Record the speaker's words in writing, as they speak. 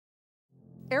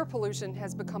Air pollution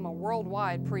has become a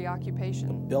worldwide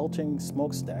preoccupation. Belching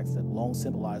smokestacks that long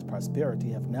symbolized prosperity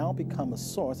have now become a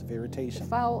source of irritation. The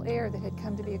foul air that had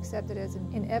come to be accepted as an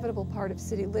inevitable part of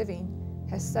city living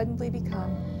has suddenly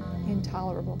become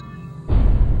intolerable.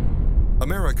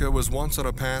 America was once on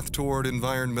a path toward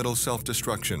environmental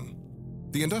self-destruction.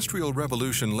 The Industrial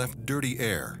Revolution left dirty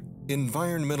air,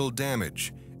 environmental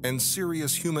damage, and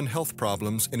serious human health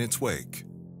problems in its wake.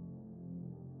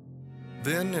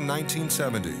 Then, in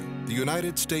 1970, the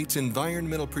United States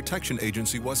Environmental Protection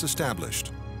Agency was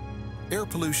established. Air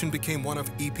pollution became one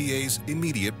of EPA's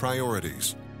immediate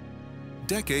priorities.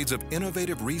 Decades of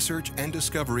innovative research and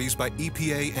discoveries by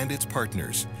EPA and its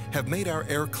partners have made our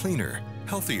air cleaner,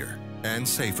 healthier, and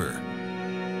safer.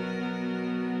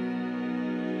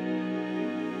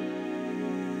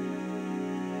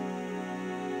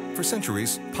 For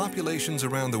centuries, populations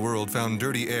around the world found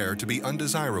dirty air to be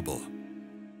undesirable.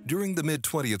 During the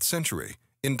mid-20th century,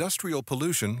 industrial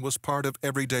pollution was part of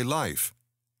everyday life.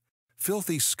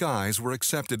 Filthy skies were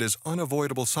accepted as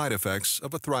unavoidable side effects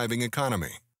of a thriving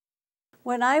economy.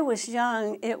 When I was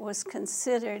young, it was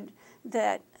considered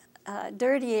that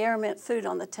dirty air meant food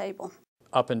on the table.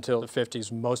 Up until the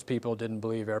 50s, most people didn't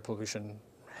believe air pollution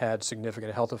had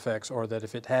significant health effects, or that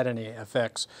if it had any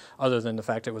effects other than the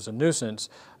fact it was a nuisance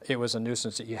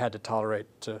that you had to tolerate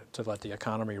to let the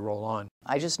economy roll on.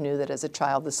 I just knew that as a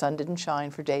child the sun didn't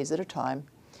shine for days at a time.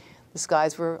 The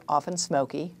skies were often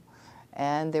smoky,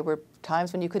 and there were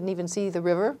times when you couldn't even see the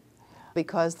river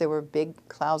because there were big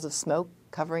clouds of smoke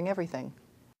covering everything.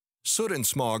 Soot and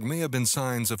smog may have been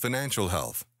signs of financial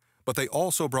health, but they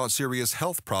also brought serious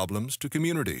health problems to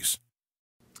communities.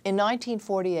 In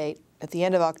 1948, at the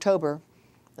end of October,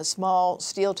 the small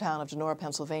steel town of Donora,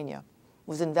 Pennsylvania,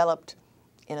 was enveloped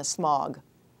in a smog.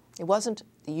 It wasn't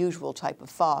the usual type of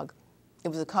fog. It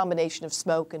was a combination of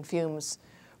smoke and fumes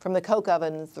from the coke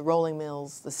ovens, the rolling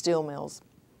mills, the steel mills,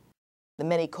 the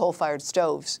many coal-fired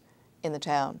stoves in the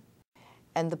town.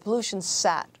 And the pollution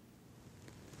sat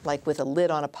like with a lid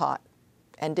on a pot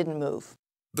and didn't move.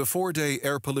 The 4-day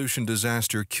air pollution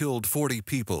disaster killed 40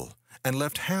 people and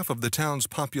left half of the town's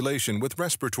population with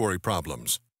respiratory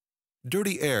problems.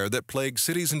 Dirty air that plagued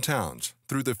cities and towns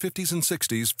through the 50s and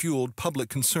 60s fueled public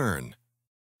concern.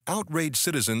 Outraged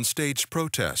citizens staged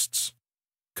protests.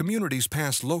 Communities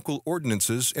passed local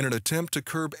ordinances in an attempt to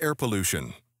curb air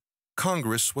pollution.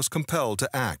 Congress was compelled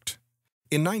to act.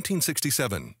 In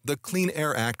 1967, the Clean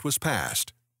Air Act was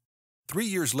passed. 3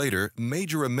 years later,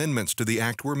 major amendments to the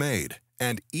act were made,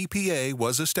 and EPA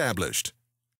was established.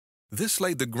 This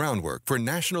laid the groundwork for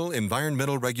national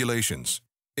environmental regulations,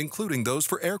 including those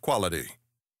for air quality.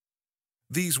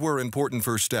 These were important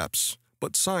first steps,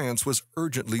 but science was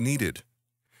urgently needed.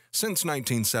 Since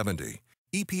 1970,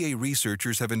 EPA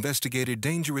researchers have investigated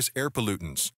dangerous air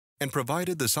pollutants and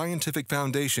provided the scientific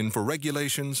foundation for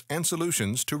regulations and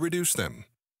solutions to reduce them.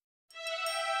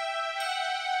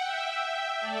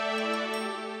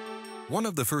 One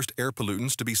of the first air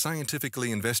pollutants to be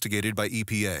scientifically investigated by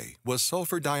EPA was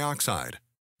sulfur dioxide,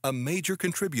 a major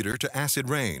contributor to acid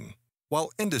rain. While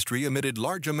industry emitted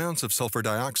large amounts of sulfur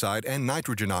dioxide and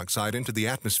nitrogen oxide into the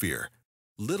atmosphere,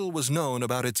 little was known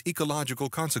about its ecological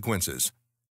consequences.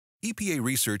 EPA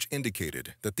research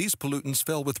indicated that these pollutants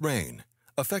fell with rain,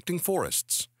 affecting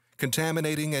forests,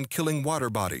 contaminating and killing water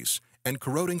bodies, and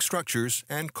corroding structures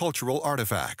and cultural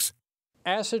artifacts.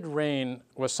 Acid rain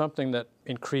was something that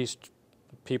increased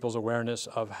people's awareness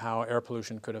of how air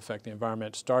pollution could affect the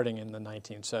environment starting in the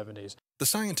 1970s. The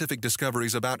scientific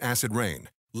discoveries about acid rain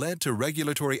led to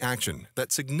regulatory action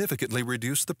that significantly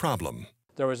reduced the problem.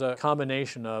 There was a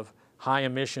combination of high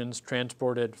emissions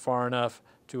transported far enough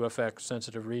to affect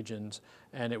sensitive regions,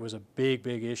 and it was a big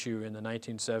issue in the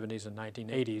 1970s and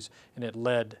 1980s, and it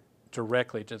led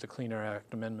directly to the Clean Air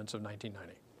Act amendments of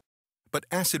 1990. But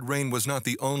acid rain was not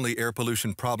the only air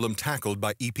pollution problem tackled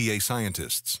by EPA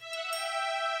scientists.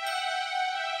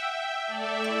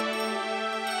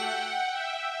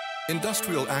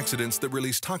 Industrial accidents that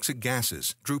release toxic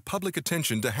gases drew public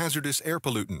attention to hazardous air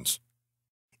pollutants.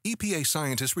 EPA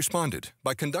scientists responded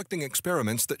by conducting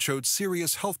experiments that showed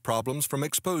serious health problems from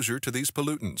exposure to these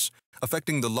pollutants,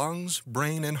 affecting the lungs,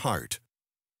 brain, and heart.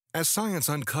 As science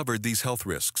uncovered these health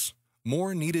risks,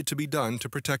 more needed to be done to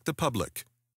protect the public.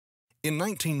 In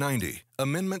 1990,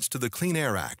 amendments to the Clean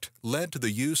Air Act led to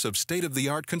the use of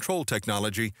state-of-the-art control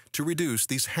technology to reduce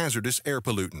these hazardous air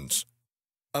pollutants.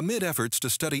 Amid efforts to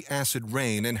study acid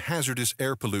rain and hazardous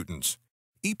air pollutants,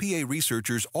 EPA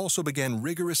researchers also began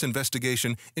rigorous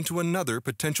investigation into another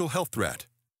potential health threat: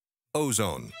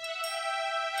 ozone.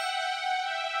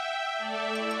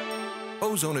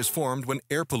 Ozone is formed when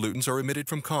air pollutants are emitted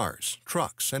from cars,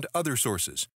 trucks, and other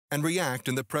sources, and react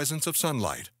in the presence of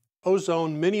sunlight.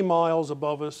 Ozone many miles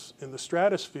above us in the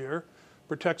stratosphere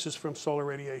protects us from solar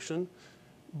radiation,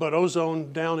 but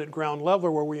ozone down at ground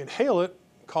level where we inhale it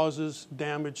causes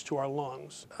damage to our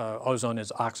lungs. Ozone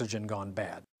is oxygen gone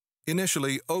bad.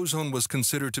 Initially, ozone was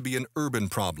considered to be an urban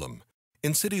problem.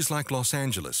 In cities like Los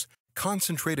Angeles,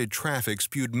 concentrated traffic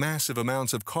spewed massive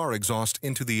amounts of car exhaust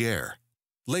into the air.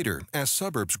 Later, as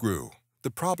suburbs grew,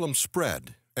 the problem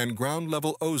spread and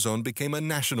ground-level ozone became a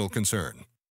national concern.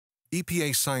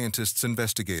 EPA scientists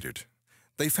investigated.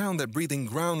 They found that breathing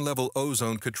ground-level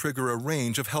ozone could trigger a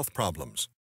range of health problems,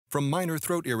 from minor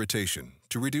throat irritation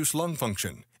to reduced lung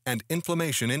function and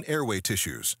inflammation in airway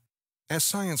tissues. As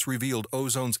science revealed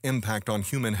ozone's impact on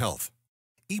human health,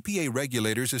 EPA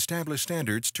regulators established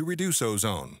standards to reduce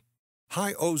ozone.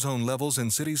 High ozone levels in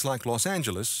cities like Los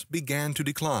Angeles began to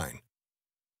decline.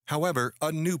 However,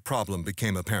 a new problem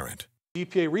became apparent.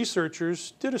 EPA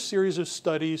researchers did a series of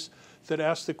studies that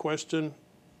asked the question,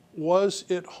 was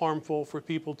it harmful for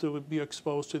people to be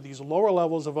exposed to these lower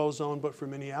levels of ozone but for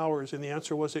many hours? And the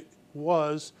answer was it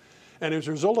was. And as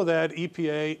a result of that,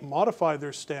 EPA modified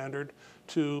their standard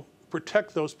to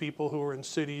protect those people who were in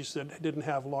cities that didn't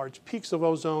have large peaks of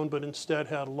ozone but instead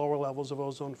had lower levels of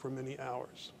ozone for many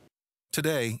hours.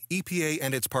 Today, EPA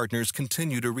and its partners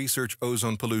continue to research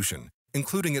ozone pollution,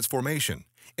 including its formation,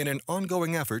 in an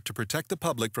ongoing effort to protect the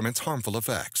public from its harmful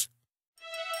effects.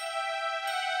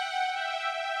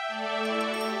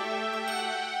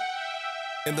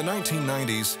 In the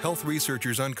 1990s, health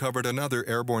researchers uncovered another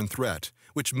airborne threat,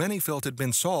 which many felt had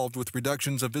been solved with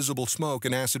reductions of visible smoke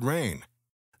and acid rain.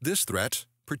 This threat,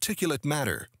 particulate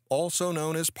matter, also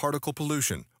known as particle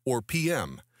pollution, or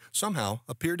PM, somehow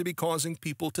appeared to be causing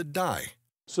people to die.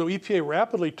 So EPA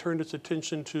rapidly turned its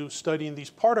attention to studying these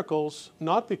particles,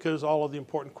 not because all of the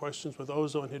important questions with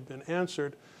ozone had been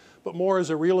answered, but more as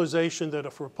a realization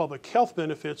that for public health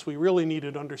benefits, we really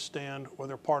needed to understand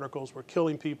whether particles were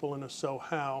killing people, and if so,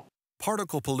 how.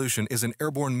 Particle pollution is an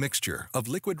airborne mixture of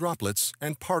liquid droplets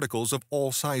and particles of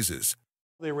all sizes.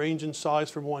 They range in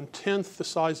size from 1/10 the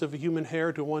size of a human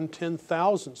hair to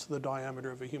 1/10,000th the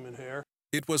diameter of a human hair.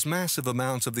 It was massive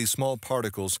amounts of these small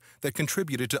particles that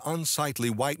contributed to unsightly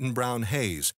white and brown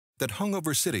haze that hung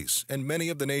over cities and many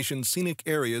of the nation's scenic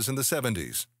areas in the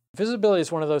 70s. Visibility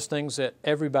is one of those things that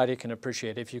everybody can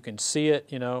appreciate. If you can see it,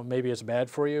 maybe it's bad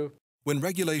for you. When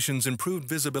regulations improved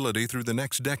visibility through the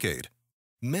next decade,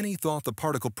 many thought the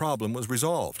particle problem was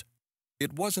resolved.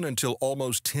 It wasn't until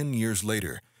almost 10 years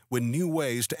later, when new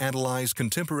ways to analyze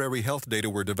contemporary health data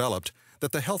were developed,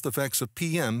 that the health effects of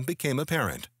PM became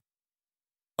apparent.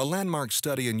 A landmark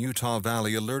study in Utah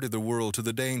Valley alerted the world to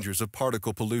the dangers of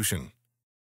particle pollution.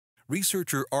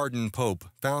 Researcher Arden Pope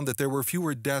found that there were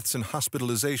fewer deaths and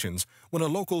hospitalizations when a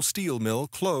local steel mill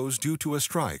closed due to a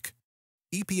strike.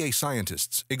 EPA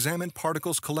scientists examined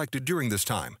particles collected during this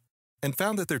time and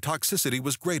found that their toxicity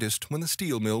was greatest when the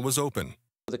steel mill was open.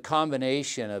 The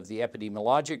combination of the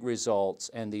epidemiologic results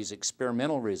and these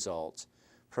experimental results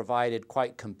provided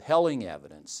quite compelling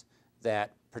evidence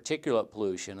that particulate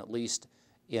pollution, at least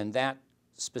in that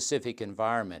specific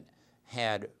environment,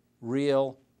 had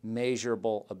real,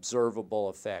 measurable, observable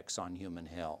effects on human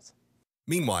health.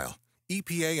 Meanwhile,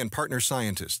 EPA and partner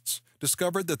scientists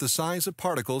discovered that the size of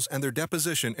particles and their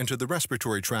deposition into the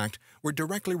respiratory tract were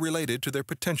directly related to their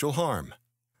potential harm.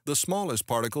 The smallest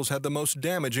particles had the most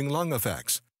damaging lung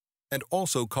effects and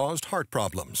also caused heart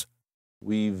problems.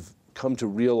 We've come to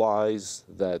realize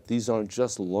that these aren't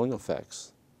just lung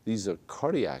effects, these are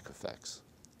cardiac effects.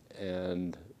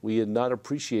 And we had not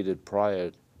appreciated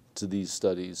prior to these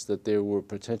studies that there were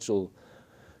potential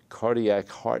cardiac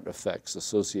heart effects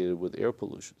associated with air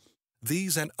pollution.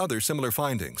 These and other similar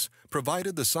findings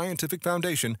provided the scientific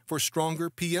foundation for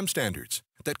stronger PM standards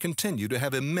that continue to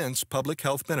have immense public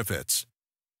health benefits.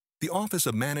 The Office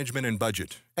of Management and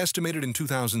Budget estimated in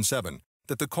 2007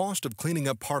 that the cost of cleaning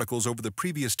up particles over the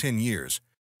previous 10 years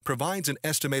provides an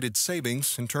estimated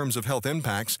savings in terms of health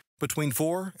impacts between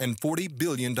 $4 and $40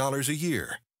 billion a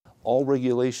year. All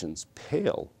regulations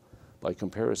pale by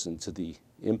comparison to the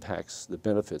impacts, the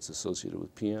benefits associated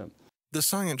with PM. The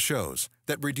science shows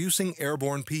that reducing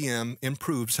airborne PM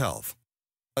improves health.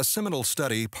 A seminal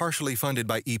study partially funded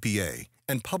by EPA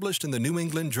and published in the New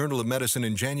England Journal of Medicine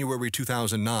in January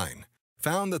 2009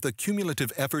 found that the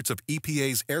cumulative efforts of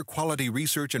EPA's air quality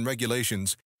research and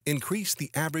regulations increased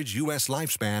the average U.S.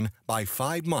 lifespan by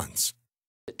 5 months.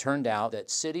 It turned out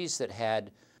that cities that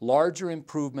had larger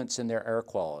improvements in their air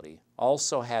quality,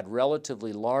 also had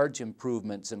relatively large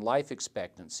improvements in life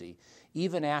expectancy,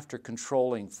 even after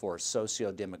controlling for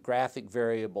socio-demographic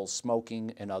variables,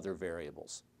 smoking, and other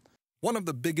variables. One of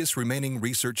the biggest remaining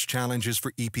research challenges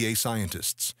for EPA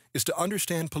scientists is to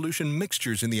understand pollution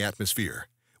mixtures in the atmosphere,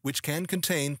 which can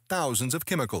contain thousands of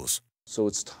chemicals. So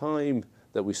it's time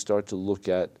that we start to look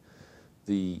at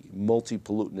the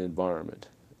multi-pollutant environment,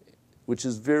 which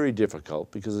is very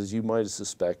difficult because, as you might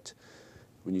suspect,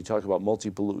 when you talk about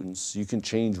multi-pollutants, you can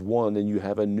change one and you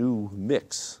have a new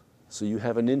mix. So you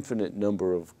have an infinite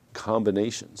number of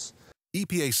combinations.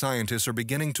 EPA scientists are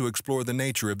beginning to explore the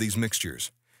nature of these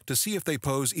mixtures to see if they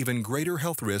pose even greater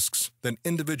health risks than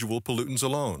individual pollutants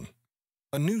alone.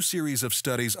 A new series of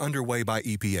studies underway by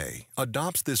EPA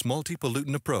adopts this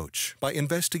multi-pollutant approach by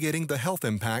investigating the health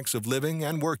impacts of living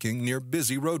and working near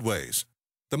busy roadways.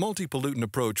 The multi-pollutant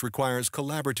approach requires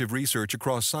collaborative research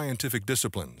across scientific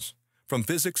disciplines, from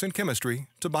physics and chemistry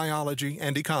to biology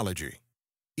and ecology.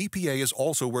 EPA is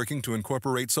also working to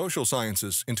incorporate social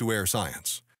sciences into air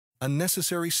science, a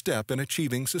necessary step in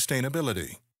achieving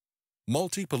sustainability.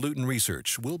 Multi-pollutant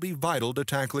research will be vital to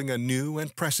tackling a new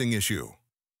and pressing issue: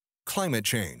 climate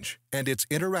change and its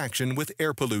interaction with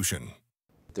air pollution.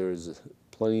 There's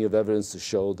plenty of evidence to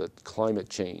show that climate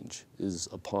change is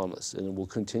upon us and it will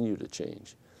continue to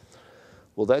change.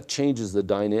 Well, that changes the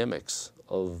dynamics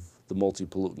of the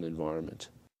multi-pollutant environment.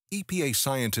 EPA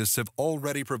scientists have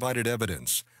already provided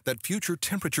evidence that future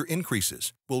temperature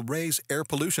increases will raise air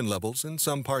pollution levels in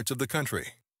some parts of the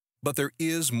country. But there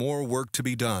is more work to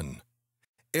be done.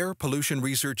 Air pollution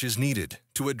research is needed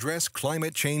to address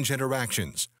climate change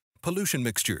interactions, pollution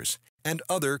mixtures, and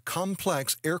other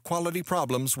complex air quality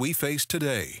problems we face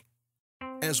today.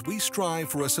 As we strive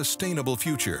for a sustainable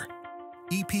future,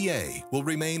 EPA will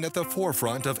remain at the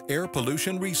forefront of air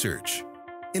pollution research,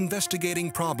 investigating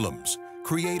problems,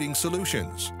 creating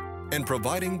solutions, and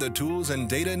providing the tools and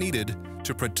data needed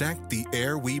to protect the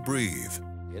air we breathe.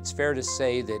 It's fair to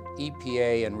say that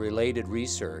EPA and related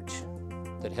research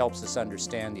that helps us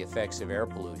understand the effects of air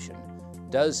pollution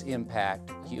does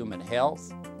impact human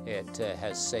health. It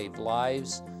has saved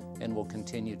lives and will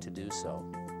continue to do so.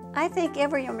 I think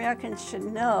every American should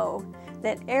know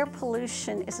that air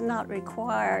pollution is not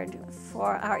required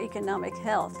for our economic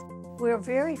health. We're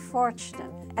very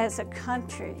fortunate as a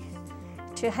country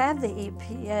to have the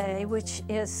EPA, which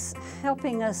is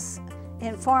helping us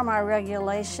inform our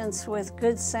regulations with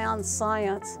good, sound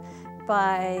science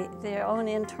by their own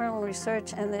internal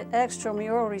research and the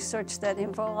extramural research that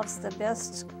involves the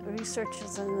best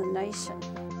researchers in the nation.